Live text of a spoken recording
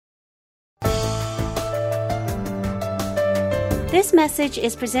This message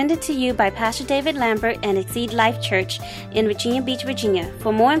is presented to you by Pastor David Lambert and Exceed Life Church in Virginia Beach, Virginia.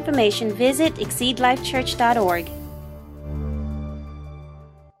 For more information, visit exceedlifechurch.org.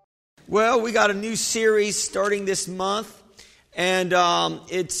 Well, we got a new series starting this month, and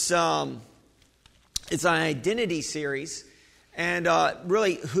it's an identity series, and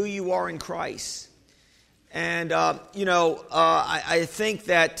really who you are in Christ. And I think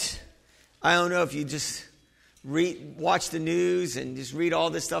that, I don't know if you just watch the news and just read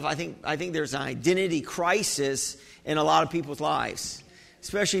all this stuff. I think there's an identity crisis in a lot of people's lives,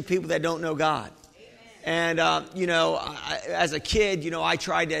 especially people that don't know God. And, as a kid, I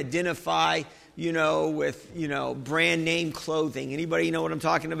tried to identify, with, brand name clothing. Anybody know what I'm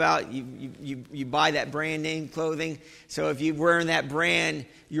talking about? You buy that brand name clothing. So if you're wearing that brand,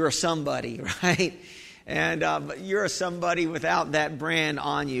 you're a somebody, right? And but you're a somebody without that brand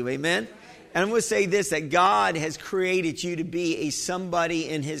on you. Amen? And I'm going to say this, that God has created you to be a somebody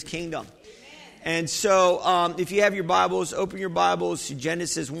in His kingdom. And so if you have your Bibles, open your Bibles to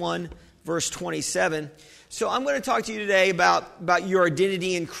Genesis 1, verse 27. So I'm going to talk to you today about your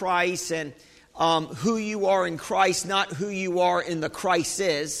identity in Christ and who you are in Christ, not who you are in the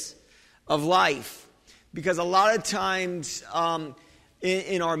crisis of life. Because a lot of times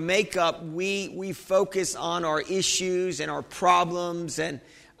in our makeup, we focus on our issues and our problems and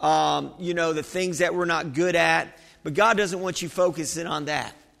the things that we're not good at. But God doesn't want you focusing on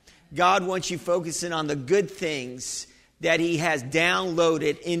that. God wants you focusing on the good things that He has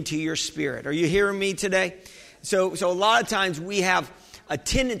downloaded into your spirit. Are you hearing me today? So a lot of times we have a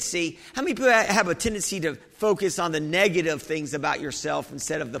tendency, how many people have a tendency to focus on the negative things about yourself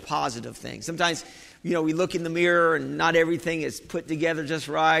instead of the positive things? Sometimes, we look in the mirror and not everything is put together just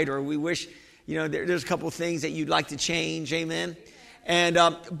right, or we wish, there's a couple of things that you'd like to change. Amen. And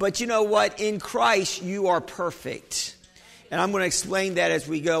but you know what? In Christ, you are perfect. And I'm going to explain that as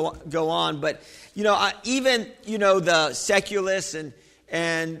we go on. But, even the secularists and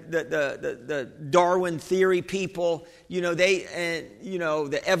the Darwin theory people,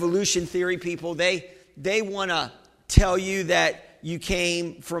 the evolution theory people, they want to tell you that you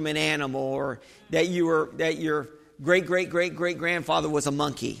came from an animal or that your great grandfather was a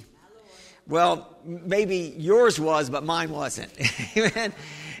monkey. Well, maybe yours was, but mine wasn't. Amen.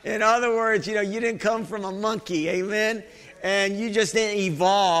 In other words, you didn't come from a monkey. Amen. And you just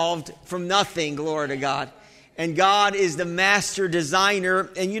evolved from nothing. Glory to God. And God is the master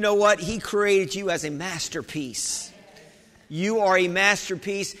designer. And you know what? He created you as a masterpiece. You are a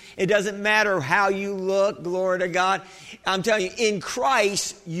masterpiece. It doesn't matter how you look. Glory to God. I'm telling you, in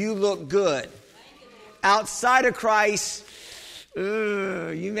Christ, you look good. Outside of Christ,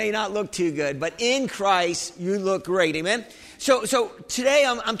 you may not look too good, but in Christ, you look great. Amen? So today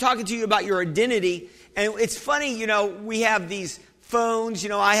I'm talking to you about your identity. And it's funny, we have these phones.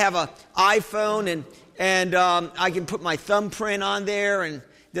 I have an iPhone, and I can put my thumbprint on there, and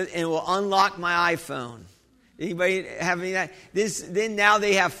it will unlock my iPhone. Anybody have any of that? Then now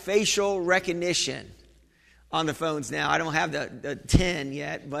they have facial recognition on the phones now. I don't have the 10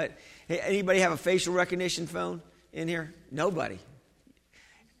 yet, but anybody have a facial recognition phone in here? Nobody.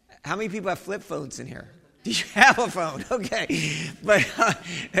 How many people have flip phones in here? Do you have a phone? Okay, but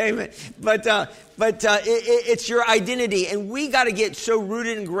it's your identity, and we got to get so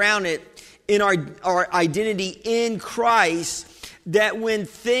rooted and grounded in our identity in Christ that when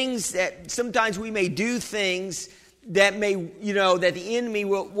things that sometimes we may do things that may that the enemy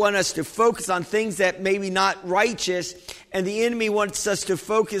will want us to focus on things that maybe not righteous, and the enemy wants us to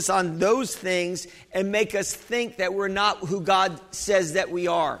focus on those things and make us think that we're not who God says that we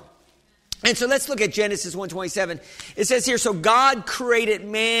are. And so let's look at Genesis 1:27. It says here, so God created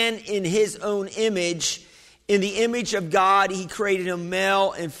man in His own image. In the image of God, He created him,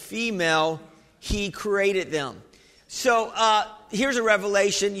 male and female. He created them. So here's a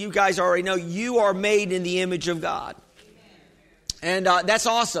revelation. You guys already know you are made in the image of God. And that's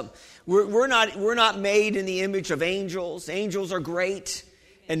awesome. We're not made in the image of angels. Angels are great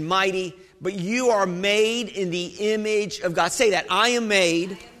and mighty. But you are made in the image of God. Say that. I am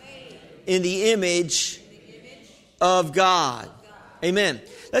made in the image of God. Amen.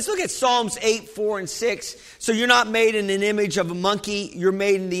 Let's look at Psalms 8, 4, and 6. So you're not made in an image of a monkey. You're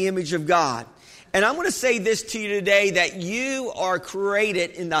made in the image of God. And I'm going to say this to you today, that you are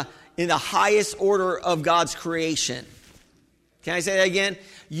created in the highest order of God's creation. Can I say that again?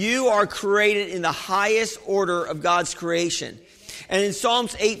 You are created in the highest order of God's creation. And in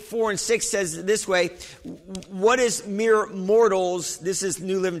Psalms 8, 4, and 6 says it this way, what is mere mortals? This is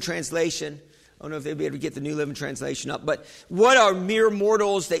New Living Translation. I don't know if they'll be able to get the New Living Translation up. But what are mere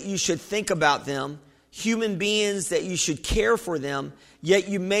mortals that you should think about them? human beings that you should care for them, yet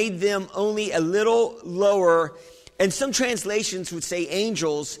you made them only a little lower. And some translations would say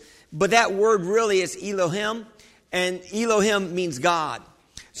angels, but that word really is Elohim, and Elohim means God.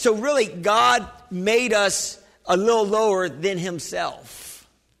 So really, God made us a little lower than himself.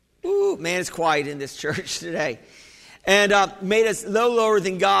 Ooh, man, it's quiet in this church today. And made us a little lower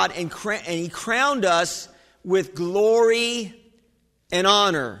than God, and he crowned us with glory and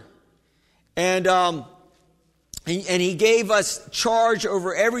honor. And he gave us charge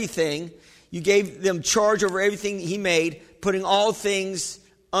over everything. You gave them charge over everything he made, putting all things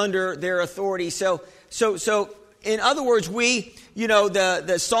under their authority. So in other words,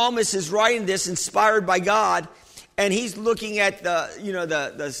 the psalmist is writing this inspired by God, and he's looking at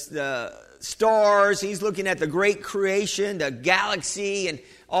the stars, he's looking at the great creation, the galaxy and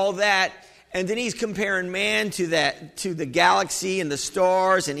all that. And then he's comparing man to the galaxy and the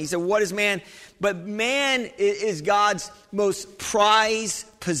stars. And he said, what is man? But man is God's most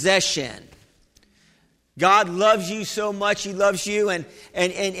prized possession. God loves you so much. He loves you. And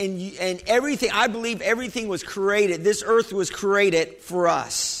everything, I believe everything was created. This earth was created for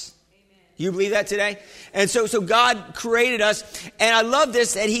us. Amen. You believe that today? And so God created us. And I love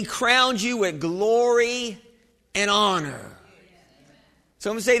this, that he crowned you with glory and honor. So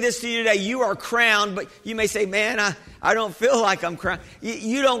I'm going to say this to you today. You are crowned, but you may say, man, I don't feel like I'm crowned.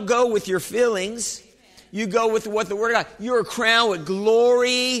 You don't go with your feelings. You go with what the Word of God. You are crowned with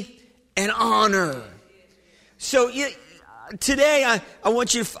glory and honor. So today I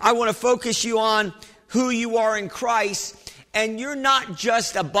want to focus you on who you are in Christ. And you're not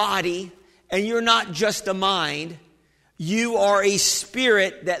just a body, and you're not just a mind. You are a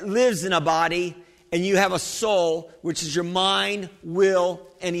spirit that lives in a body. And you have a soul, which is your mind, will,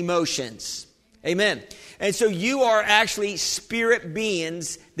 and emotions. Amen. And so you are actually spirit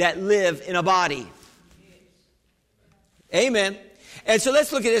beings that live in a body. Amen. And so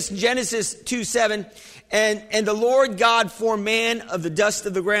let's look at this. Genesis 2:7. And the Lord God formed man of the dust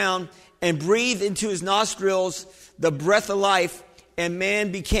of the ground and breathed into his nostrils the breath of life, and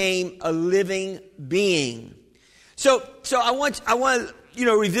man became a living being. So I want to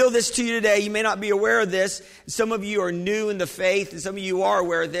reveal this to you today. You may not be aware of this. Some of you are new in the faith, and some of you are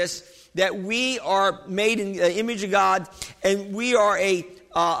aware of this, that we are made in the image of God, and we are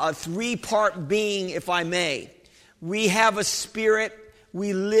a three-part being, if I may. We have a spirit,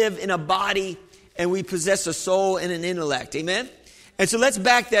 we live in a body, and we possess a soul and an intellect. Amen? And so let's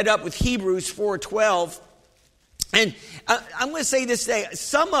back that up with Hebrews 4:12. And I'm going to say this today.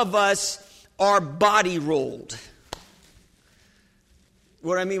 Some of us are body ruled.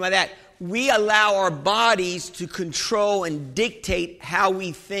 What do I mean by that? We allow our bodies to control and dictate how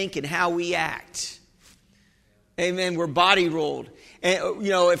we think and how we act. Amen. We're body ruled. And,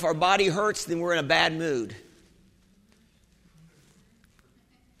 if our body hurts, then we're in a bad mood.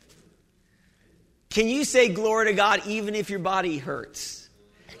 Can you say glory to God even if your body hurts?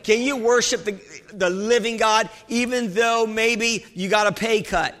 Can you worship the living God even though maybe you got a pay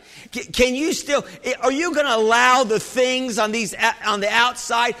cut? Can you still, are you going to allow the things on the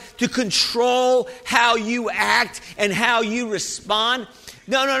outside to control how you act and how you respond?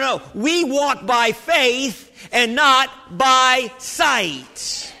 No. We walk by faith and not by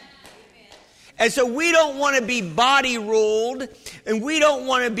sight. And so we don't want to be body ruled, and we don't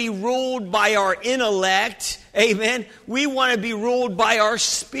want to be ruled by our intellect. Amen. We want to be ruled by our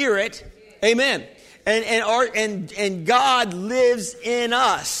spirit. Amen. And God lives in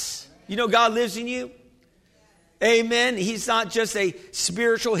us. You know God lives in you? Amen. He's not just a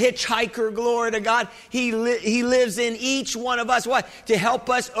spiritual hitchhiker, glory to God. He lives in each one of us. Why? To help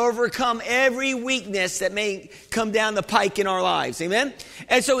us overcome every weakness that may come down the pike in our lives. Amen.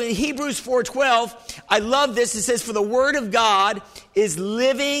 And so in Hebrews 4:12, I love this. It says, for the word of God is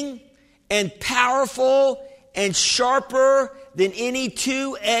living and powerful and sharper than any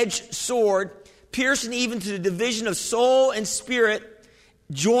two-edged sword, piercing even to the division of soul and spirit,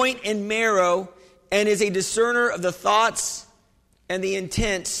 joint and marrow, and is a discerner of the thoughts and the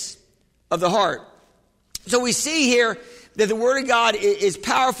intents of the heart. So we see here that the Word of God is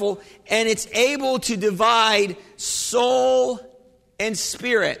powerful, and it's able to divide soul and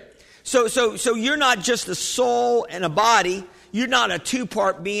spirit. So you're not just a soul and a body. You're not a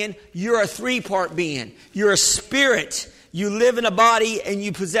two-part being. You're a three-part being. You're a spirit. You live in a body, and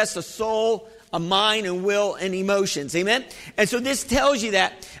you possess a soul, a mind, and will, and emotions. Amen? And so this tells you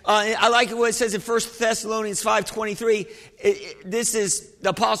that. I like what it says in 1 Thessalonians 5:23. This is the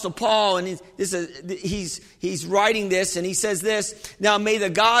Apostle Paul, and he's writing this, and he says this, now may the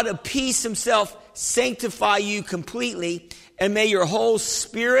God of peace himself sanctify you completely, and may your whole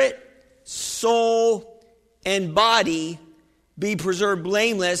spirit, soul, and body be preserved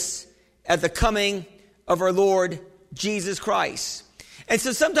blameless at the coming of our Lord Jesus Christ. And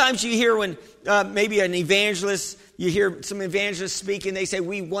so sometimes you hear when maybe an evangelist, you hear some evangelists speaking, they say,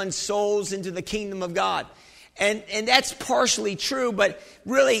 we won souls into the kingdom of God. And that's partially true, but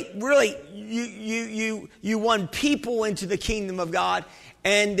really, you won people into the kingdom of God,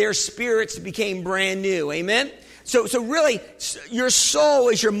 and their spirits became brand new. Amen? So really, your soul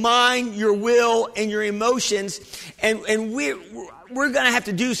is your mind, your will, and your emotions, and we're going to have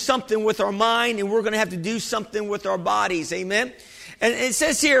to do something with our mind, and we're going to have to do something with our bodies. Amen? And it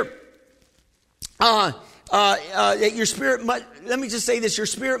says here, that your spirit must, let me just say this, your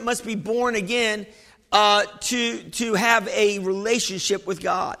spirit must be born again to have a relationship with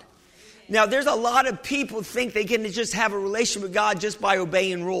God. Now, there's a lot of people think they can just have a relationship with God just by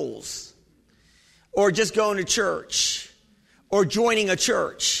obeying rules, or just going to church, or joining a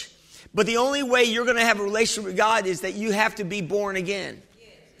church. But the only way you're going to have a relationship with God is that you have to be born again.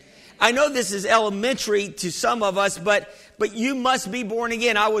 I know this is elementary to some of us, but you must be born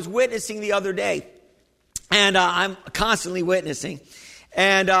again. I was witnessing the other day, and I'm constantly witnessing.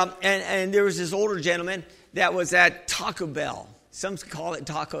 And there was this older gentleman that was at Taco Bell. Some call it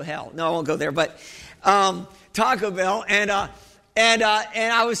Taco Hell. No, I won't go there. But Taco Bell, and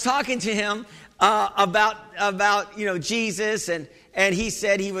I was talking to him about Jesus, and he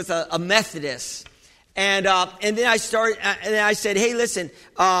said he was a Methodist. And then I said, hey, listen,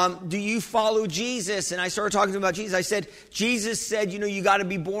 do you follow Jesus? And I started talking to him about Jesus. I said, Jesus said, you got to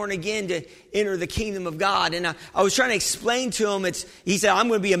be born again to enter the kingdom of God. And I was trying to explain to him, he said, I'm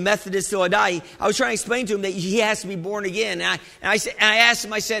going to be a Methodist till I die. I was trying to explain to him that he has to be born again. And I asked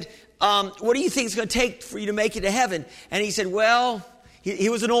him, I said, what do you think it's going to take for you to make it to heaven? And he said, well, he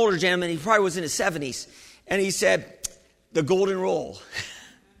was an older gentleman. He probably was in his 70s. And he said, the golden rule.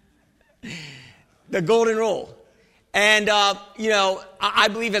 The golden rule. And, I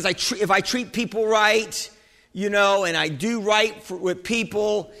believe if I treat people right, and I do right with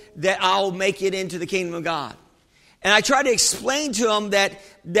people, that I'll make it into the kingdom of God. And I try to explain to him that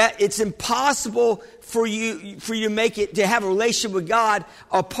it's impossible for you to make it, to have a relationship with God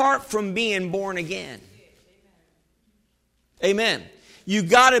apart from being born again. Amen. You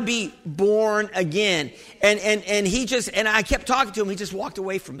got to be born again. And I kept talking to him. He just walked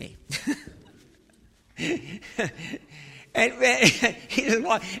away from me. And he just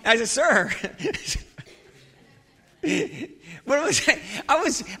walked. I said, sir. But I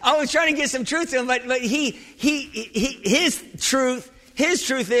was trying to get some truth to him, but his truth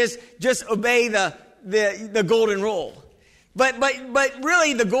is just obey the golden rule. But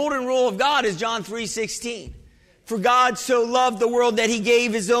really the golden rule of God is John 3:16. For God so loved the world that he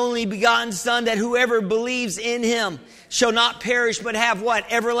gave his only begotten Son, that whoever believes in him shall not perish but have what?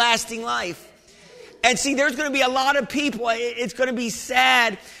 Everlasting life. And see, there's going to be a lot of people, it's going to be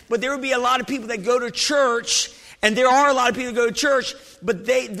sad, but there will be a lot of people that go to church, and there are a lot of people that go to church, but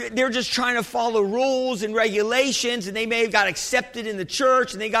they're just trying to follow rules and regulations, and they may have got accepted in the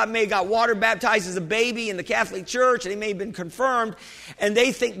church, and may have got water baptized as a baby in the Catholic Church, and they may have been confirmed, and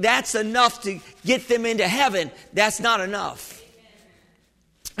they think that's enough to get them into heaven. That's not enough.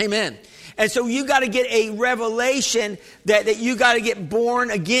 Amen. And so you got to get a revelation that you got to get born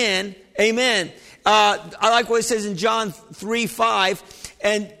again. Amen. I like what it says in John 3:5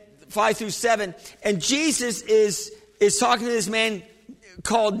 and 5 through 7. And Jesus is talking to this man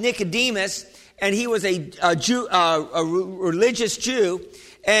called Nicodemus, and he was a religious Jew,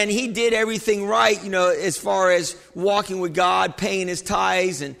 and he did everything right, as far as walking with God, paying his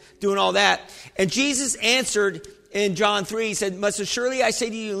tithes, and doing all that. And Jesus answered in John 3, he said, "Most assuredly I say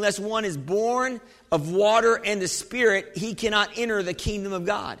to you, unless one is born of water and the Spirit, he cannot enter the kingdom of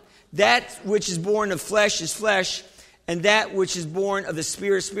God. That which is born of flesh is flesh, and that which is born of the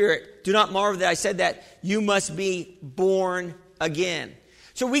Spirit is spirit. Do not marvel that I said that. You must be born again."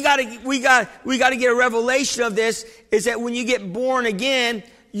 So we got to get a revelation of this, is that when you get born again,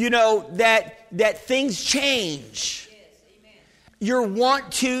 that things change. Yes, amen. Your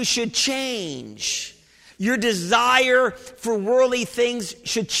want to should change. Your desire for worldly things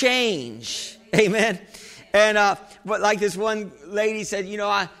should change. Amen. And but like this one lady said,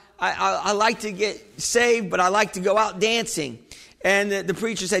 I like to get saved, but I like to go out dancing. And the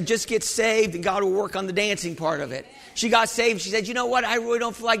preacher said, just get saved and God will work on the dancing part of it. She got saved. She said, you know what? I really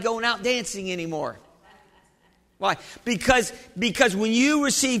don't feel like going out dancing anymore. Why? Because when you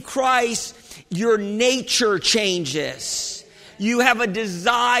receive Christ, your nature changes. You have a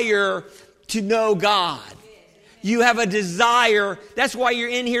desire to know God. You have a desire. That's why you're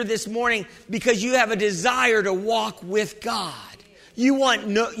in here this morning, because you have a desire to walk with God. You want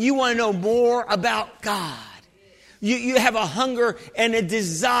to know more about God. You have a hunger and a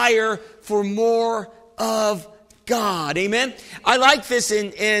desire for more of God. Amen. I like this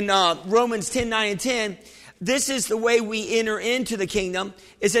in Romans 10:9-10. This is the way we enter into the kingdom.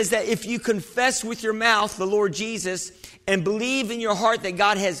 It says that if you confess with your mouth the Lord Jesus and believe in your heart that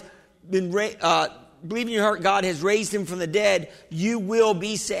God has God has raised him from the dead, you will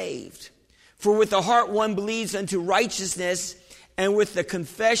be saved. For with the heart one believes unto righteousness, and with the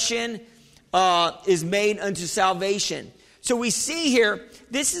confession is made unto salvation. So we see here,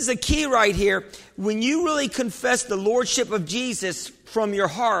 this is a key right here. When you really confess the lordship of Jesus from your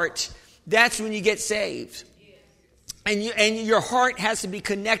heart, that's when you get saved. And your heart has to be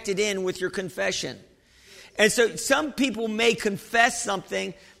connected in with your confession. And so some people may confess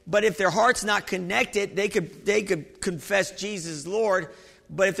something, but if their heart's not connected, they could confess Jesus Lord.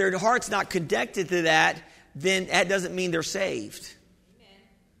 But if their heart's not connected to that, then that doesn't mean they're saved.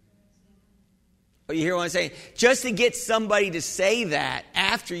 You hear what I'm saying? Just to get somebody to say that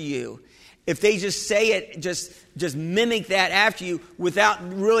after you, if they just say it, just mimic that after you without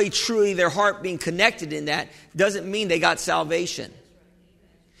really truly their heart being connected in that, doesn't mean they got salvation.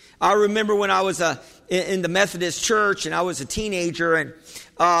 I remember when I was in the Methodist church and I was a teenager,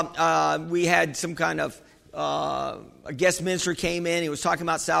 and we had some kind of a guest minister came in. He was talking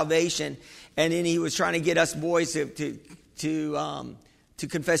about salvation, and then he was trying to get us boys to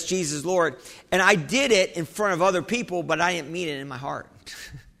confess Jesus Lord. And I did it in front of other people, but I didn't mean it in my heart.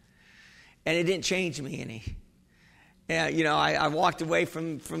 And it didn't change me any. And, I walked away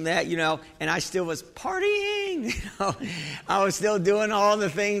from that, and I still was partying. I was still doing all the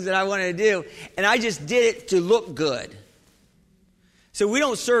things that I wanted to do. And I just did it to look good. So we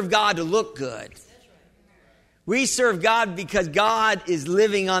don't serve God to look good. We serve God because God is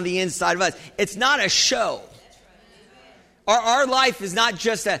living on the inside of us. It's not a show. Our life is not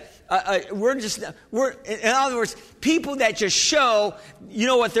just we're in other words, people that just show, you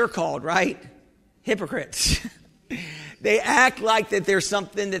know what they're called, right? Hypocrites. They act like that they're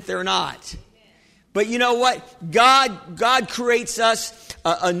something that they're not. But you know what? God creates us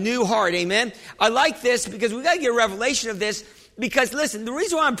a new heart. Amen. I like this because we got to get a revelation of this. Because listen, the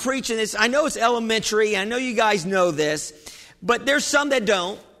reason why I'm preaching this, I know it's elementary. I know you guys know this, but there's some that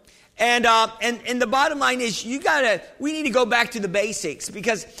don't. And the bottom line is we need to go back to the basics,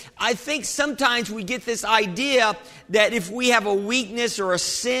 because I think sometimes we get this idea that if we have a weakness or a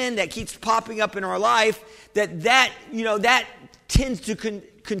sin that keeps popping up in our life, that tends to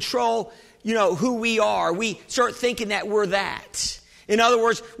control, who we are. We start thinking that we're that. In other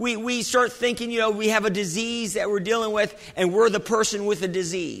words, we start thinking, we have a disease that we're dealing with, and we're the person with a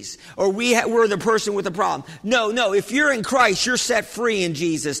disease, or we're the person with a problem. No. If you're in Christ, you're set free in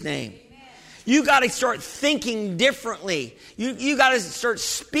Jesus' name. Amen. You got to start thinking differently. You got to start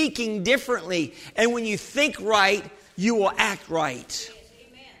speaking differently. And when you think right, you will act right.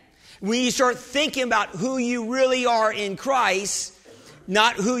 Amen. When you start thinking about who you really are in Christ,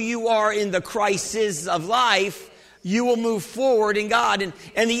 not who you are in the crises of life, you will move forward in God.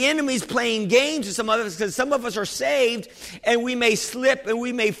 And the enemy's playing games with some of us, because some of us are saved and we may slip and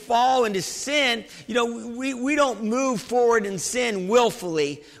we may fall into sin. We don't move forward in sin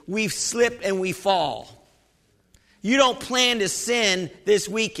willfully. We slip and we fall. You don't plan to sin this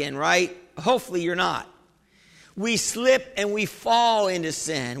weekend, right? Hopefully you're not. We slip and we fall into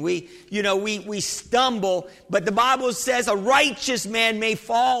sin. We stumble. But the Bible says a righteous man may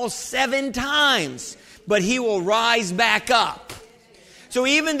fall 7 times, but he will rise back up. So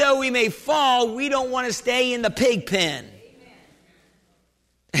even though we may fall, we don't want to stay in the pig pen.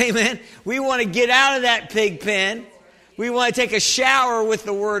 Amen. We want to get out of that pig pen. We want to take a shower with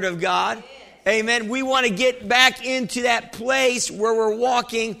the Word of God. Amen. We want to get back into that place where we're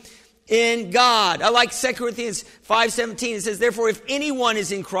walking in God. I like 2 Corinthians 5:17. It says, therefore, if anyone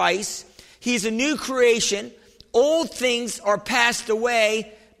is in Christ, he's a new creation. Old things are passed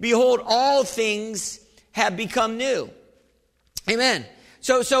away. Behold, all things have become new. Amen.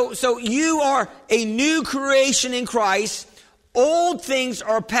 So you are a new creation in Christ. Old things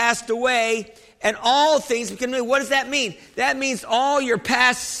are passed away, and all things become new. What does that mean? That means all your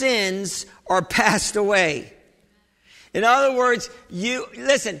past sins are passed away. In other words,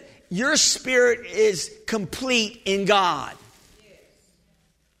 your spirit is complete in God.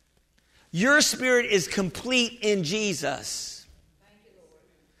 Your spirit is complete in Jesus.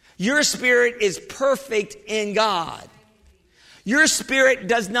 Your spirit is perfect in God. Your spirit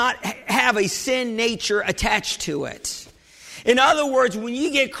does not have a sin nature attached to it. In other words, when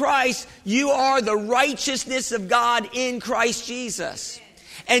you get Christ, you are the righteousness of God in Christ Jesus.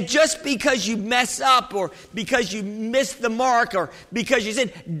 And just because you mess up or because you miss the mark or because you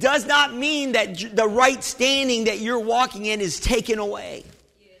sin does not mean that the right standing that you're walking in is taken away.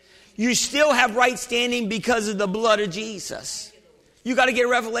 You still have right standing because of the blood of Jesus. You got to get a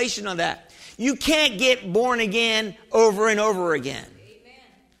revelation on that. You can't get born again over and over again.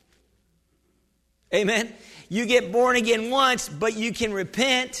 Amen. You get born again once, but you can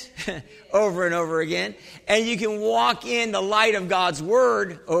repent over and over again. And you can walk in the light of God's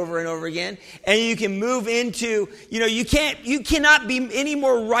word over and over again. And you can move into, you cannot be any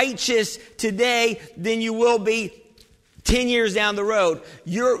more righteous today than you will be 10 years down the road.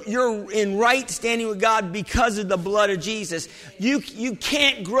 You're in right standing with God because of the blood of Jesus. You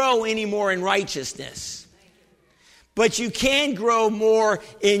can't grow any more in righteousness. But you can grow more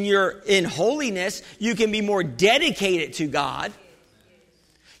in holiness. You can be more dedicated to God.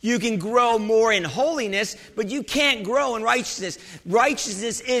 You can grow more in holiness, but you can't grow in righteousness.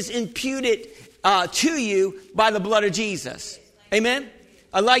 Righteousness is imputed to you by the blood of Jesus. Amen?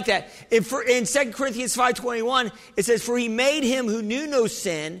 I like that. In 2 Corinthians 5:21, it says, "For he made him who knew no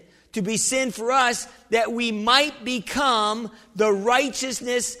sin to be sin for us, that we might become the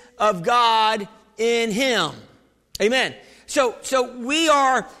righteousness of God in him." Amen. So we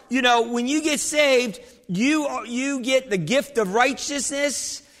are, when you get saved, you get the gift of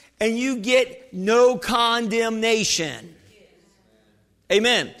righteousness and you get no condemnation.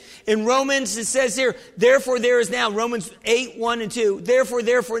 Amen. In Romans, it says here, therefore there is now, Romans 8:1-2,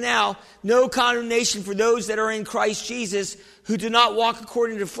 therefore now, no condemnation for those that are in Christ Jesus, who do not walk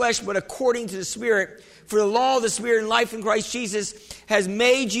according to the flesh, but according to the Spirit. For the law of the Spirit and life in Christ Jesus has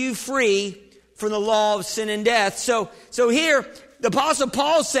made you free from the law of sin and death. So here, the Apostle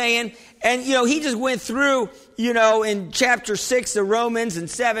Paul's saying, and he just went through, in chapter 6 of Romans and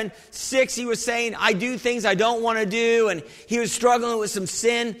 7:6, he was saying, I do things I don't want to do, and he was struggling with some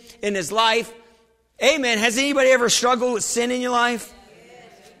sin in his life. Amen. Has anybody ever struggled with sin in your life?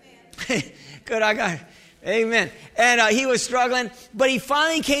 Yes. Good, I got it. Amen. And he was struggling, but he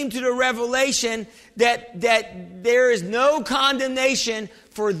finally came to the revelation that there is no condemnation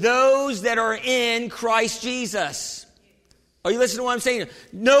for those that are in Christ Jesus. Are you listening to what I'm saying?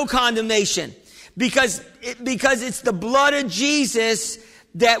 No condemnation. Because it's the blood of Jesus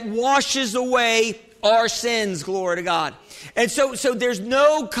that washes away our sins, glory to God. And so there's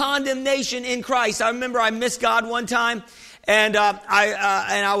no condemnation in Christ. I remember I missed God one time, and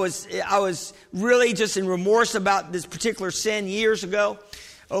I was really just in remorse about this particular sin years ago,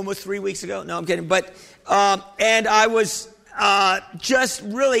 almost 3 weeks ago. No, I'm kidding. But and I was just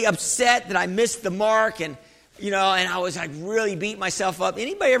really upset that I missed the mark, and I was like really beat myself up.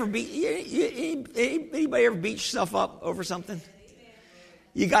 Anybody ever beat yourself up over something?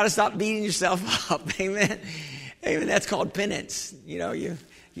 You got to stop beating yourself up. Amen. Amen. That's called penance. You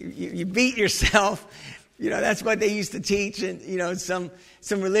beat yourself. That's what they used to teach in some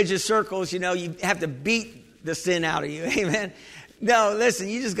religious circles. You have to beat the sin out of you. Amen. No, listen.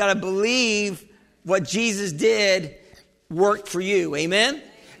 You just got to believe what Jesus did worked for you. Amen.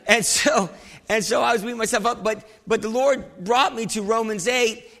 And so I was beating myself up, but the Lord brought me to Romans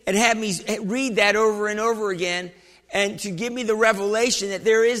 8 and had me read that over and over again, and to give me the revelation that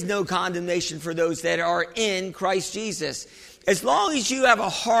there is no condemnation for those that are in Christ Jesus. As long as you have a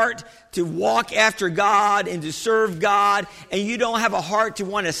heart to walk after God and to serve God, and you don't have a heart to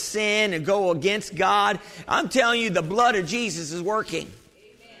want to sin and go against God, I'm telling you, the blood of Jesus is working.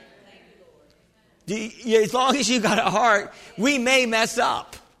 As long as you got a heart, we may mess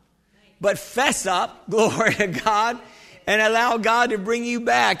up. But fess up, glory to God, and allow God to bring you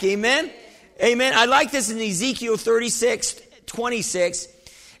back. Amen? Amen. I like this in Ezekiel 36:26.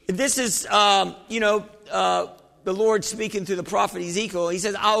 This is, the Lord speaking through the prophet Ezekiel. He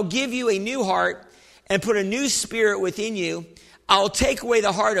says, I'll give you a new heart and put a new spirit within you. I'll take away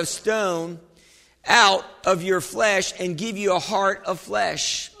the heart of stone out of your flesh and give you a heart of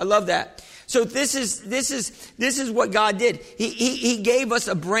flesh. I love that. So this is what God did. He gave us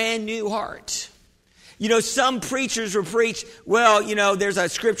a brand new heart. Some preachers will preach, there's a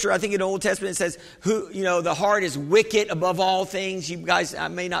scripture, I think in the Old Testament, it says, the heart is wicked above all things. You guys, I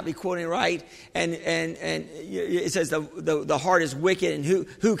may not be quoting right. And it says the heart is wicked, and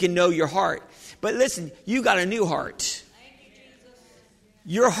who can know your heart? But listen, you got a new heart.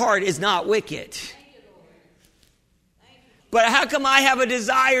 Your heart is not wicked. But how come I have a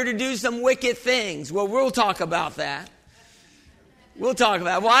desire to do some wicked things? Well, we'll talk about that. We'll talk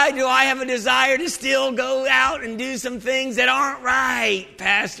about it. Why do I have a desire to still go out and do some things that aren't right,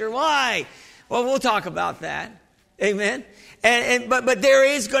 Pastor? Why? Well, we'll talk about that. Amen. But there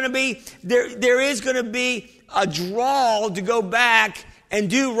is going to be a draw to go back and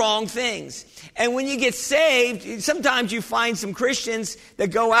do wrong things. And when you get saved, sometimes you find some Christians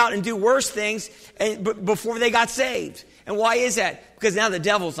that go out and do worse things before they got saved. And why is that? Because now the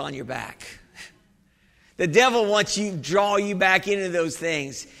devil's on your back. The devil wants to draw you back into those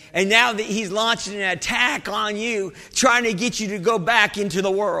things. And now that he's launching an attack on you, trying to get you to go back into the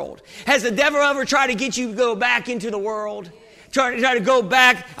world. Has the devil ever tried to get you to go back into the world? Try to go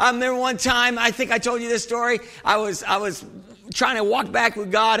back. I remember one time, I think I told you this story. I was trying to walk back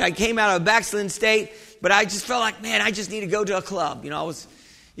with God. I came out of a backslidden state, but I just felt like, man, I just need to go to a club. I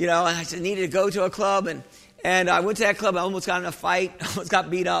just needed to go to a club, and I went to that club. I almost got in a fight. I almost got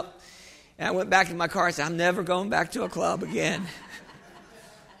beat up. And I went back to my car and said, I'm never going back to a club again.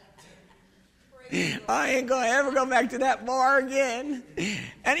 I ain't going to ever go back to that bar again. And,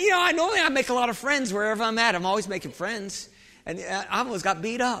 I make a lot of friends wherever I'm at. I'm always making friends. And I almost got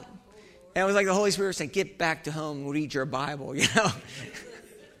beat up. And it was like the Holy Spirit saying, get back to home, read your Bible,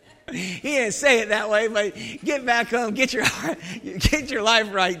 He didn't say it that way, but get back home, get your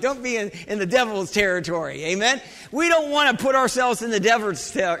life right. Don't be in the devil's territory. Amen? We don't want to put ourselves in the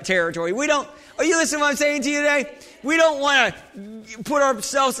devil's territory. Are you listening to what I'm saying to you today? We don't want to put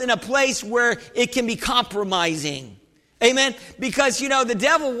ourselves in a place where it can be compromising. Amen? Because, the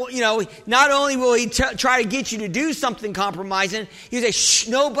devil, not only will he try to get you to do something compromising, he'll say, shh,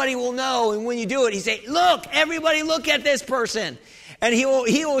 nobody will know. And when you do it, he say, look, everybody look at this person. And he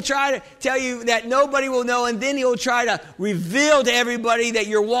will try to tell you that nobody will know. And then he'll try to reveal to everybody that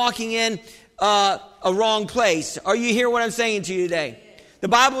you're walking in a wrong place. Are you hearing what I'm saying to you today? The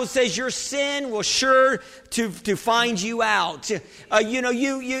Bible says your sin will sure to find you out.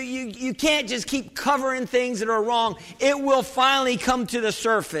 You can't just keep covering things that are wrong. It will finally come to the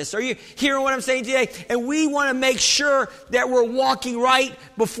surface. Are you hearing what I'm saying today? And we want to make sure that we're walking right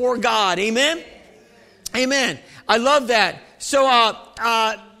before God. Amen? Amen. I love that. So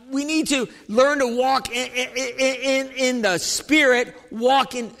we need to learn to walk in the Spirit,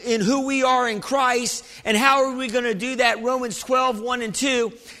 walk in who we are in Christ. And how are we going to do that? Romans 12, 1 and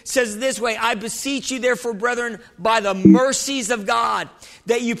 2 says this way, I beseech you therefore, brethren, by the mercies of God,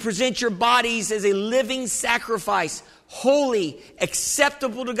 that you present your bodies as a living sacrifice, holy,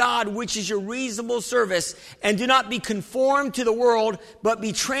 acceptable to God, which is your reasonable service. And do not be conformed to the world, but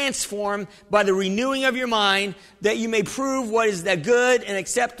be transformed by the renewing of your mind, that you may prove what is the good and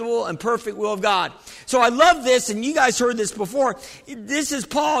acceptable and perfect will of God. So I love this, and you guys heard this before. This is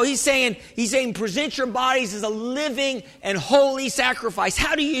Paul. He's saying, present your bodies as a living and holy sacrifice.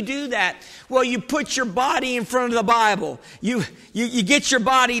 How do you do that? Well, you put your body in front of the Bible. You get your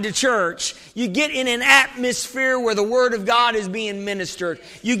body to church. You get in an atmosphere where the Word of God is being ministered.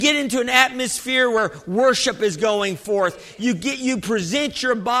 You get into an atmosphere where worship is going forth. You present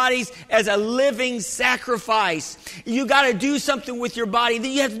your bodies as a living sacrifice. You got to do something with your body.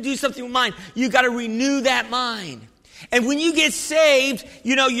 Then you have to do something with mind. You got to renew that mind. And when you get saved,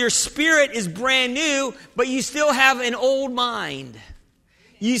 your spirit is brand new, but you still have an old mind.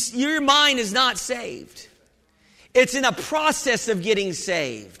 Your mind is not saved. It's in a process of getting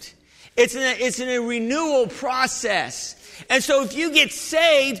saved. It's in a renewal process. And so if you get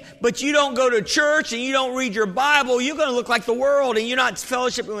saved, but you don't go to church and you don't read your Bible, you're going to look like the world, and you're not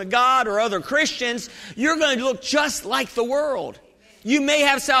fellowshipping with God or other Christians. You're going to look just like the world. You may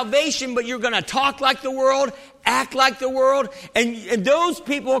have salvation, but you're going to talk like the world, act like the world. And those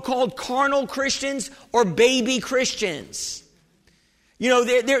people are called carnal Christians or baby Christians.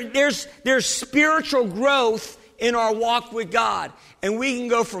 There's spiritual growth in our walk with God. And we can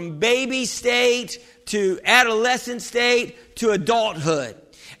go from baby state to adolescent state to adulthood.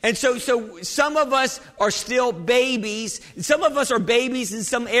 And so some of us are still babies. Some of us are babies in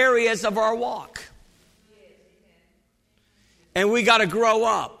some areas of our walk. And we got to grow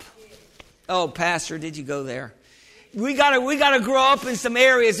up. Oh, Pastor, did you go there? We gotta grow up in some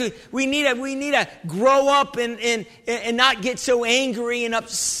areas. We need to grow up and not get so angry and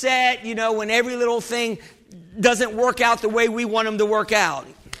upset, when every little thing doesn't work out the way we want them to work out.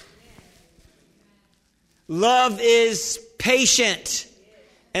 Love is patient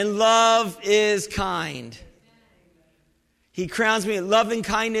and love is kind. He crowns me with loving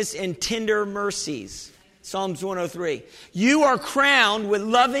kindness and tender mercies. Psalms 103. You are crowned with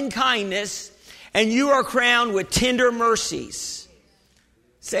loving kindness and you are crowned with tender mercies.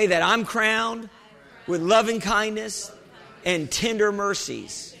 Say that. I'm crowned with loving kindness and tender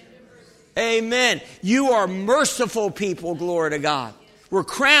mercies. Amen. You are merciful people, glory to God. We're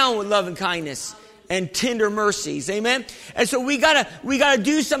crowned with loving kindness and tender mercies. Amen. And so we gotta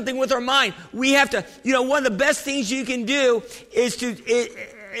do something with our mind. We have to, one of the best things you can do is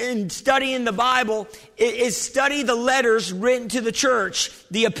in studying the Bible is study the letters written to the church,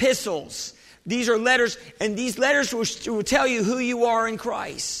 the epistles. These are letters, and these letters will tell you who you are in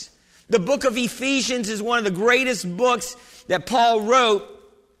Christ. The book of Ephesians is one of the greatest books that Paul wrote,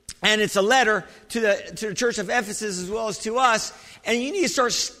 and it's a letter to the church of Ephesus as well as to us. And you need to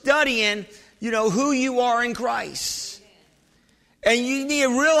start studying, who you are in Christ. And you need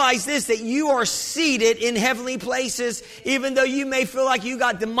to realize this, that you are seated in heavenly places. Even though you may feel like you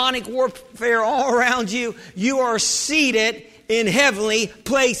got demonic warfare all around you, you are seated in heavenly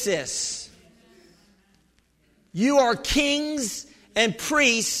places. You are kings and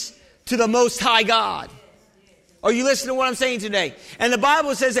priests to the Most High God. Are you listening to what I'm saying today? And the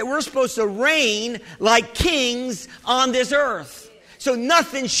Bible says that we're supposed to reign like kings on this earth. So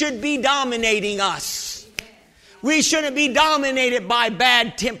nothing should be dominating us. We shouldn't be dominated by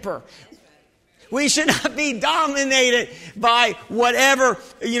bad temper. We should not be dominated by whatever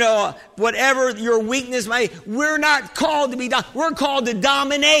your weakness might be. We're not called to be we're called to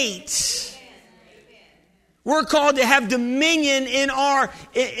dominate. We're called to have dominion in our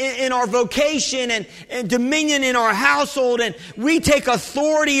vocation and dominion in our household. And we take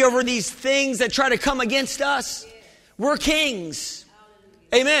authority over these things that try to come against us. We're kings.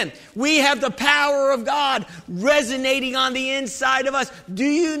 Amen. We have the power of God resonating on the inside of us. Do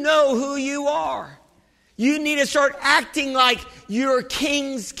you know who you are? You need to start acting like you're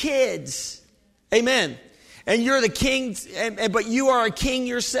king's kids. Amen. And you're the king, but you are a king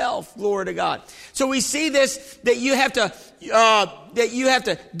yourself. Glory to God. So we see this, that you have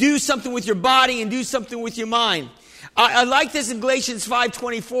to do something with your body and do something with your mind. I like this in Galatians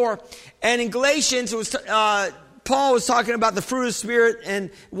 5:24, and in Galatians Paul was talking about the fruit of the Spirit and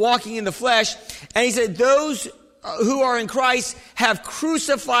walking in the flesh, and he said, "Those who are in Christ have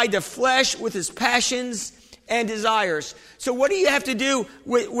crucified the flesh with its passions and desires." So what do you have to do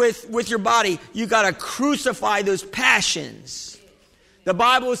with your body? You got to crucify those passions. The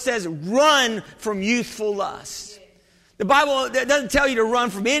Bible says run from youthful lust. The Bible doesn't tell you to run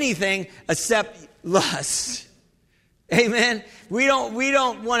from anything except lust. Amen. We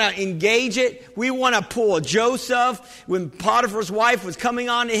don't want to engage it. We want to pull a Joseph when Potiphar's wife was coming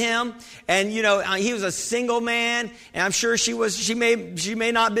on to him, and he was a single man, and I'm sure she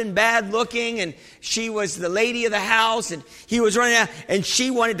may not have been bad looking, and she was the lady of the house, and he was running out, and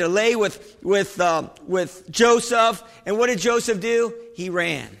she wanted to lay with Joseph. And what did Joseph do? He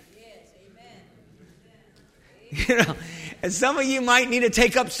ran. Yes, amen. And some of you might need to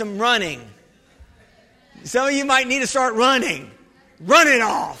take up some running. Some of you might need to start running. Run it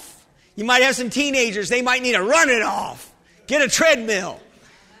off. You might have some teenagers. They might need to run it off. Get a treadmill.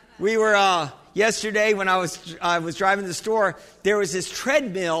 We were yesterday when I was driving to the store. There was this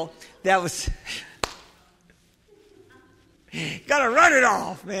treadmill that was got to run it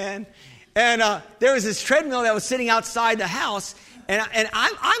off, man. And there was this treadmill that was sitting outside the house. And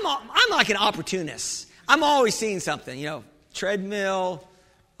I'm like an opportunist. I'm always seeing something. Treadmill,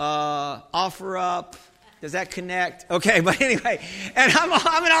 offer up. Does that connect? Okay, but anyway, and I'm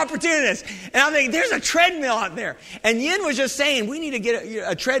an opportunist. And I'm thinking, there's a treadmill out there. And Yin was just saying, we need to get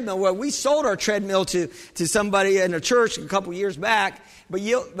a treadmill. Well, we sold our treadmill to somebody in a church a couple years back. But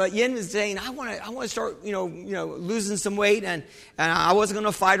Yin was saying, I want to start, losing some weight. And I wasn't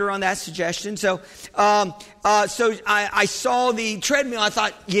going to fight her on that suggestion. So I saw the treadmill. I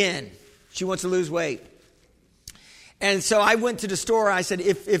thought, Yin, she wants to lose weight. And so I went to the store. And I said,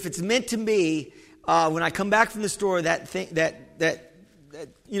 if it's meant to be, when I come back from the store, because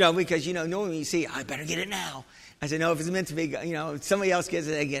normally you see, I better get it now. I said, no, if it's meant to be, if somebody else gets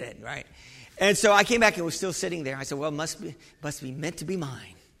it, they get it, right? And so I came back and it was still sitting there. I said, well, it must be meant to be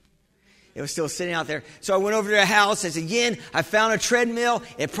mine. It was still sitting out there. So I went over to the house. I said, Yin, I found a treadmill.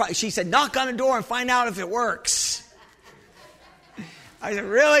 She said, knock on the door and find out if it works. I said,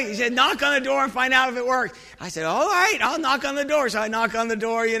 really? He said, knock on the door and find out if it works. I said, all right, I'll knock on the door. So I knock on the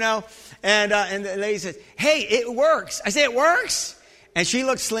door, And the lady says, hey, it works. I said, it works? And she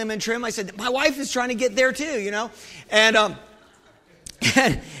looked slim and trim. I said, my wife is trying to get there too, And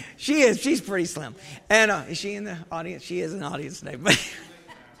she's pretty slim. And is she in the audience? She is in the audience today. But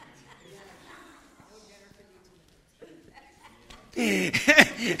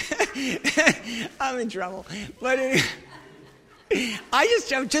I'm in trouble. But anyway, I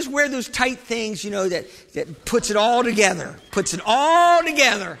just wear those tight things, that puts it all together. Puts it all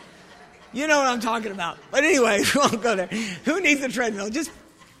together. You know what I'm talking about. But anyway, we won't go there. Who needs a treadmill?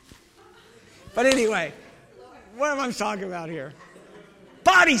 But anyway, what am I talking about here?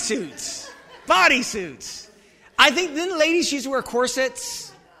 Bodysuits. I think, didn't ladies used to wear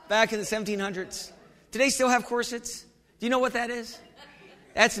corsets back in the 1700s? Do they still have corsets? Do you know what that is?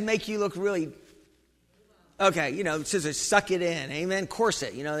 That's to make you look really, okay, it says to suck it in. Amen.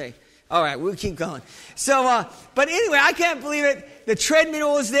 Corset, all right, we'll keep going. So, but anyway, I can't believe it. The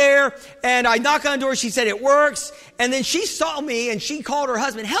treadmill was there, and I knocked on the door. She said, it works. And then she saw me, and she called her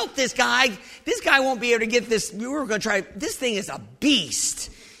husband, help this guy. This guy won't be able to get this. We were going to try. This thing is a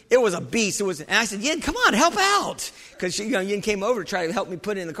beast. It was a beast. And I said, Yin, come on, help out. Because Yin came over to try to help me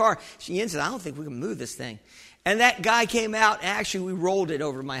put it in the car. Yin said, I don't think we can move this thing. And that guy came out, and actually we rolled it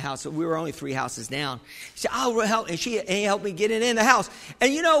over to my house. So we were only 3 houses down. She said, I'll help. And he helped me get it in the house.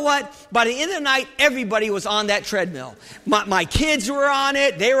 And you know what? By the end of the night, everybody was on that treadmill. My kids were on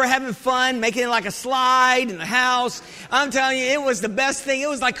it. They were having fun, making it like a slide in the house. I'm telling you, it was the best thing. It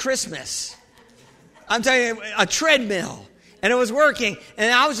was like Christmas. I'm telling you, a treadmill. And it was working.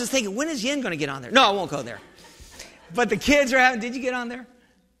 And I was just thinking, when is Yin going to get on there? No, I won't go there. But the kids are having, did you get on there?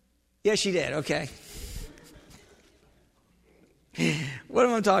 Yes, you did. Okay. What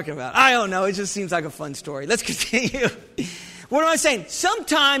am I talking about? I don't know. It just seems like a fun story. Let's continue. What am I saying?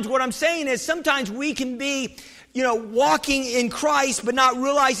 What I'm saying is sometimes we can be, walking in Christ, but not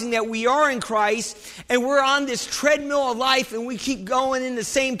realizing that we are in Christ, and we're on this treadmill of life, and we keep going in the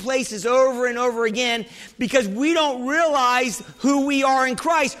same places over and over again because we don't realize who we are in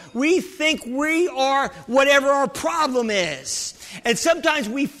Christ. We think we are whatever our problem is. And sometimes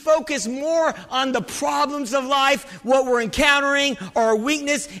we focus more on the problems of life, what we're encountering, our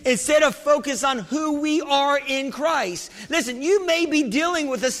weakness, instead of focus on who we are in Christ. Listen, you may be dealing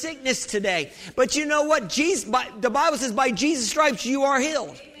with a sickness today, but you know what? The Bible says by Jesus' stripes you are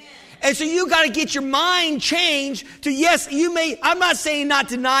healed. And so you got to get your mind changed to, yes, I'm not saying not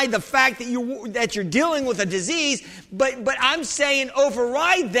deny the fact that you're dealing with a disease, but I'm saying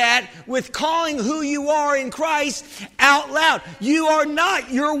override that with calling who you are in Christ out loud. You are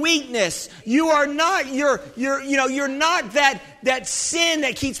not your weakness. You are not you're not that sin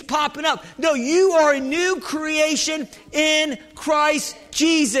that keeps popping up. No, you are a new creation in Christ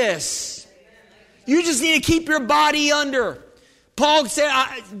Jesus. You just need to keep your body under. Paul says,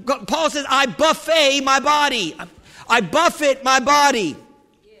 I buffet my body. I buffet my body.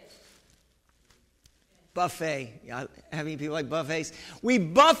 Buffet. How many people like buffets? We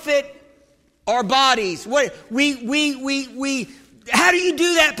buffet our bodies. How do you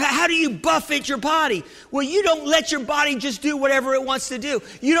do that? How do you buffet your body? Well, you don't let your body just do whatever it wants to do.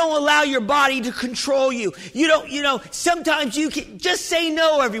 You don't allow your body to control you. Sometimes you can just say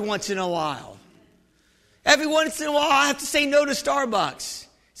no every once in a while. Every once in a while, I have to say no to Starbucks.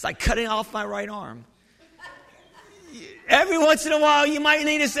 It's like cutting off my right arm. Every once in a while, you might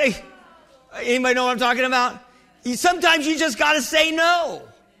need to say, anybody know what I'm talking about? Sometimes you just got to say no.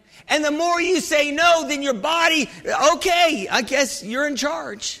 And the more you say no, then your body, okay, I guess you're in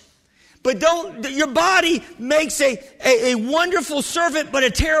charge. But your body makes a wonderful servant, but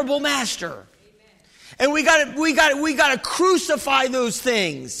a terrible master. And we got to crucify those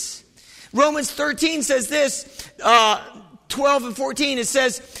things. Romans 13 says this, 12 and 14, it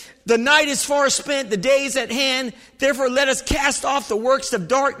says, the night is far spent, the day is at hand. Therefore, let us cast off the works of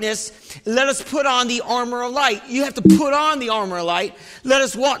darkness. And let us put on the armor of light. You have to put on the armor of light. Let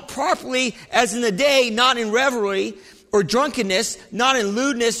us walk properly as in the day, not in revelry or drunkenness, not in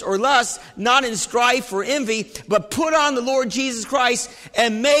lewdness or lust, not in strife or envy, but put on the Lord Jesus Christ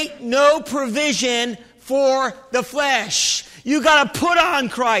and make no provision for the flesh. You got to put on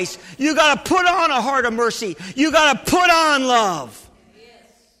Christ. You got to put on a heart of mercy. You got to put on love. Yes.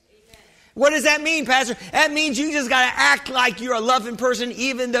 What does that mean, Pastor? That means you just got to act like you're a loving person,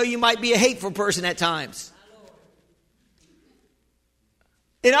 even though you might be a hateful person at times.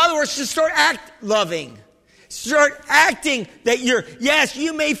 In other words, just start loving. Start acting that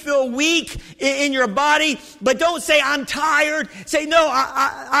you may feel weak in your body, but don't say, I'm tired. Say, no,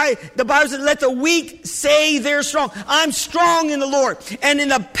 the Bible says, let the weak say they're strong. I'm strong in the Lord and in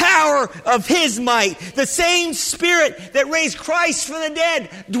the power of His might. The same Spirit that raised Christ from the dead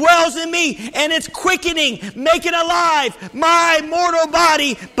dwells in me, and it's quickening, making alive my mortal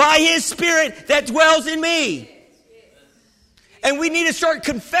body by His Spirit that dwells in me. And we need to start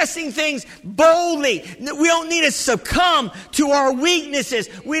confessing things boldly. We don't need to succumb to our weaknesses.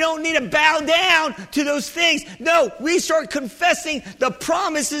 We don't need to bow down to those things. No, we start confessing the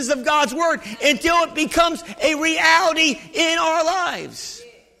promises of God's Word until it becomes a reality in our lives.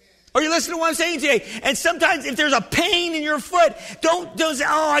 Are you listening to what I'm saying today? And sometimes if there's a pain in your foot, don't say,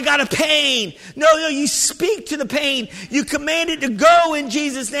 oh, I got a pain. No, you speak to the pain. You command it to go in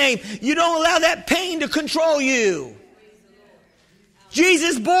Jesus' name. You don't allow that pain to control you.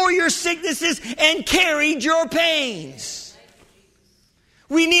 Jesus bore your sicknesses and carried your pains.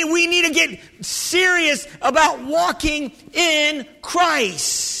 We need to get serious about walking in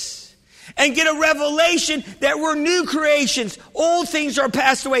Christ and get a revelation that we're new creations. Old things are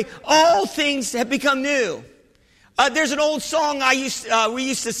passed away. All things have become new. There's an old song we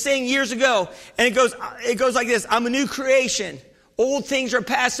used to sing years ago, and it goes like this: I'm a new creation. Old things are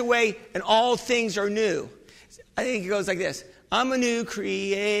passed away, and all things are new. I think it goes like this: I'm a new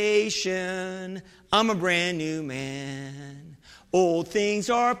creation. I'm a brand new man. Old things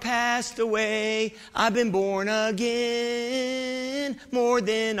are passed away. I've been born again. More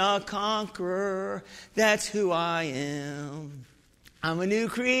than a conqueror. That's who I am. I'm a new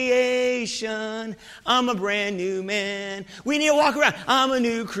creation. I'm a brand new man. We need to walk around. I'm a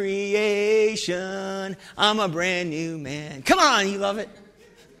new creation. I'm a brand new man. Come on, you love it.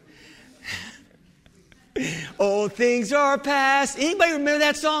 Old things are past. Anybody remember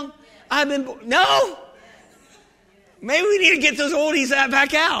that song? I've been born. No? Maybe we need to get those oldies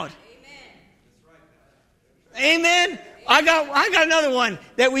back out. Amen. I got another one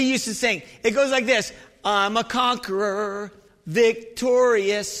that we used to sing. It goes like this: I'm a conqueror,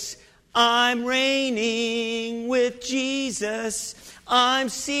 victorious. I'm reigning with Jesus. I'm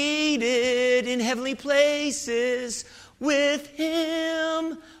seated in heavenly places with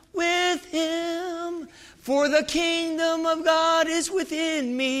Him, with Him. For the kingdom of God is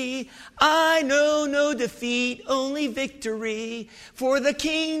within me. I know no defeat, only victory. For the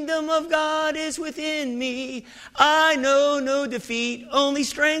kingdom of God is within me. I know no defeat, only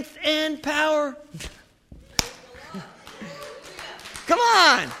strength and power. Come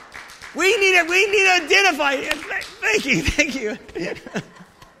on. We need to identify it. Thank you.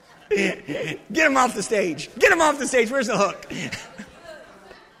 Get him off the stage. Get him off the stage. Where's the hook?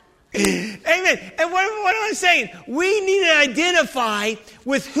 Amen. And what am I saying? We need to identify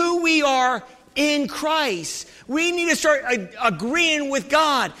with who we are in Christ. We need to start agreeing with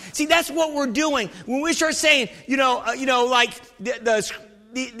God. See, that's what we're doing. When we start saying, like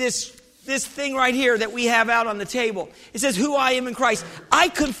this thing right here that we have out on the table. It says, who I am in Christ. I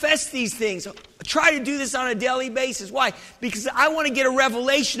confess these things. I try to do this on a daily basis. Why? Because I want to get a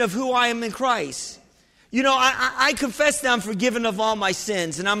revelation of who I am in Christ. I confess that I'm forgiven of all my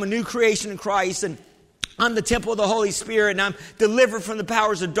sins, and I'm a new creation in Christ, and I'm the temple of the Holy Spirit, and I'm delivered from the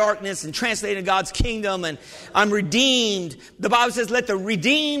powers of darkness and translated in God's kingdom, and I'm redeemed. The Bible says, let the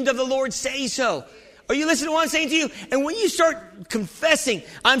redeemed of the Lord say so. Are you listening to what I'm saying to you? And when you start confessing,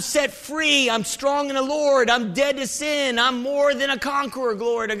 I'm set free, I'm strong in the Lord, I'm dead to sin, I'm more than a conqueror,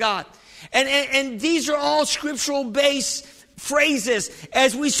 glory to God. And these are all scriptural based phrases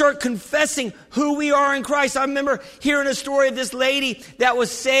as we start confessing who we are in Christ. I remember hearing a story of this lady that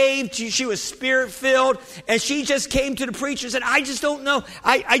was saved. She was spirit-filled, and she just came to the preacher and said, I just don't know.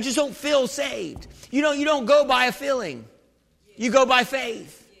 I just don't feel saved. You don't go by a feeling. You go by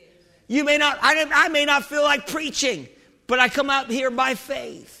faith. You may not, I may not feel like preaching, but I come out here by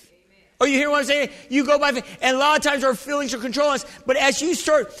faith. Or you hear what I'm saying? You go by faith. And a lot of times our feelings are controlling us. But as you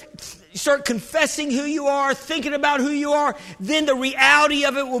start confessing who you are, thinking about who you are, then the reality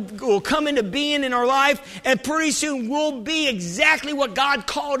of it will come into being in our life. And pretty soon we'll be exactly what God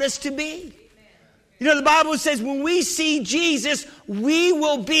called us to be. The Bible says when we see Jesus, we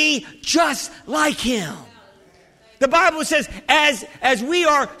will be just like Him. The Bible says, as we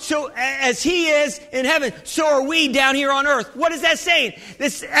are, so as He is in heaven, so are we down here on earth. What is that saying?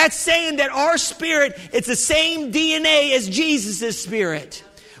 That's saying that our spirit, it's the same DNA as Jesus' spirit.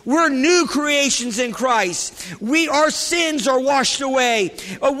 We're new creations in Christ. Our sins are washed away.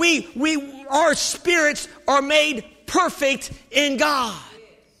 Our spirits are made perfect in God.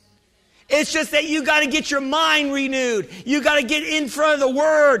 It's just that you got to get your mind renewed. You got to get in front of the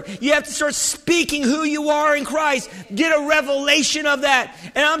Word. You have to start speaking who you are in Christ. Get a revelation of that.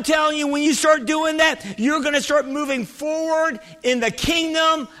 And I'm telling you, when you start doing that, you're going to start moving forward in the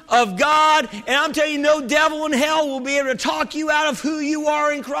kingdom of God. And I'm telling you, no devil in hell will be able to talk you out of who you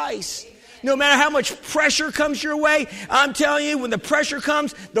are in Christ. No matter how much pressure comes your way, I'm telling you, when the pressure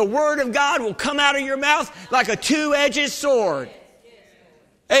comes, the Word of God will come out of your mouth like a two-edged sword.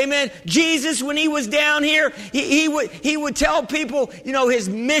 Amen. Jesus, when He was down here, he would tell people, His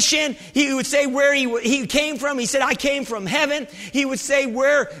mission. He would say where he came from. He said, I came from heaven. He would say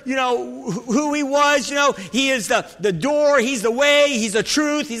where, who He was. He is the door. He's the way. He's the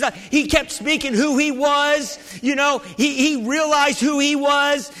truth. He kept speaking who He was. He realized who He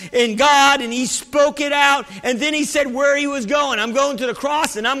was in God, and He spoke it out. And then He said where He was going. I'm going to the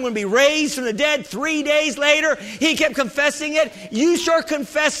cross, and I'm going to be raised from the dead 3 days later. He kept confessing it. You start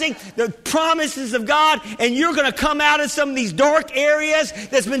confessing confessing the promises of God, and you're going to come out of some of these dark areas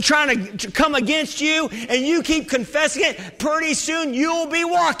that's been trying to come against you, and you keep confessing it, pretty soon you'll be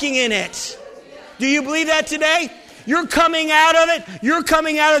walking in it. Do you believe that today? You're coming out of it. You're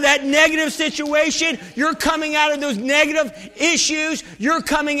coming out of that negative situation. You're coming out of those negative issues. You're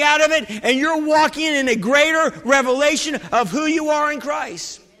coming out of it, and you're walking in a greater revelation of who you are in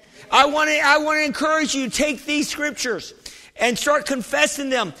Christ. I want to encourage you to take these scriptures and start confessing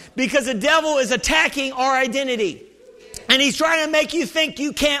them, because the devil is attacking our identity. And he's trying to make you think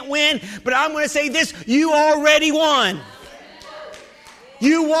you can't win. But I'm going to say this: you already won.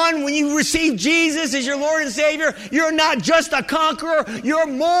 You won when you received Jesus as your Lord and Savior. You're not just a conqueror. You're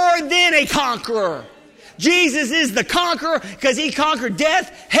more than a conqueror. Jesus is the conqueror because he conquered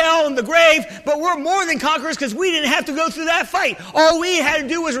death, hell, and the grave. But we're more than conquerors because we didn't have to go through that fight. All we had to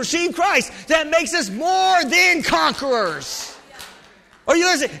do was receive Christ. That makes us more than conquerors. Or you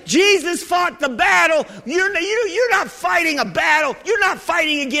listen, Jesus fought the battle. You're not fighting a battle. You're not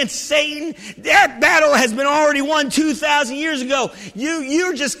fighting against Satan. That battle has been already won 2,000 years ago.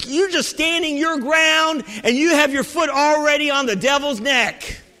 You're just standing your ground, and you have your foot already on the devil's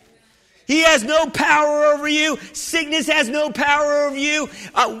neck. He has no power over you. Sickness has no power over you.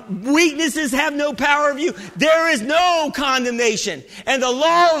 Weaknesses have no power over you. There is no condemnation. And the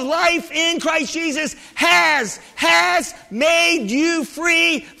law of life in Christ Jesus has made you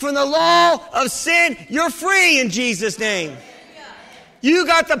free from the law of sin. You're free in Jesus' name. You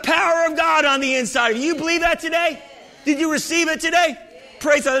got the power of God on the inside of you. You believe that today? Did you receive it today?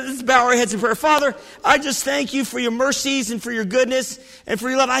 Praise God. Let's bow our heads in prayer. Father, I just thank you for your mercies and for your goodness and for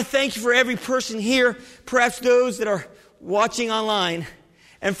your love. I thank you for every person here, perhaps those that are watching online.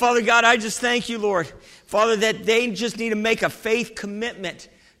 And Father God, I just thank you, Lord, Father, that they just need to make a faith commitment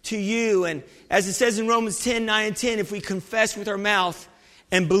to you. And as it says in Romans 10, 9 and 10, if we confess with our mouth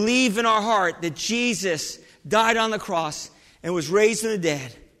and believe in our heart that Jesus died on the cross and was raised from the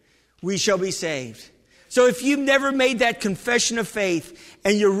dead, we shall be saved. So if you've never made that confession of faith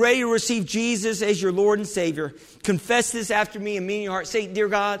and you're ready to receive Jesus as your Lord and Savior, confess this after me and mean in your heart. Say, dear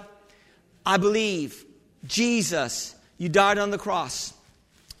God, I believe, Jesus, you died on the cross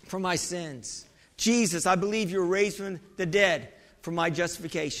for my sins. Jesus, I believe you were raised from the dead for my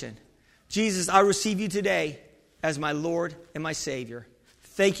justification. Jesus, I receive you today as my Lord and my Savior.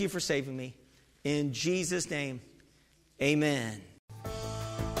 Thank you for saving me. In Jesus' name, amen.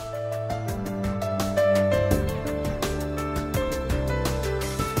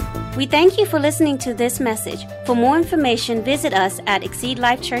 We thank you for listening to this message. For more information, visit us at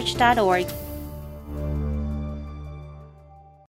exceedlifechurch.org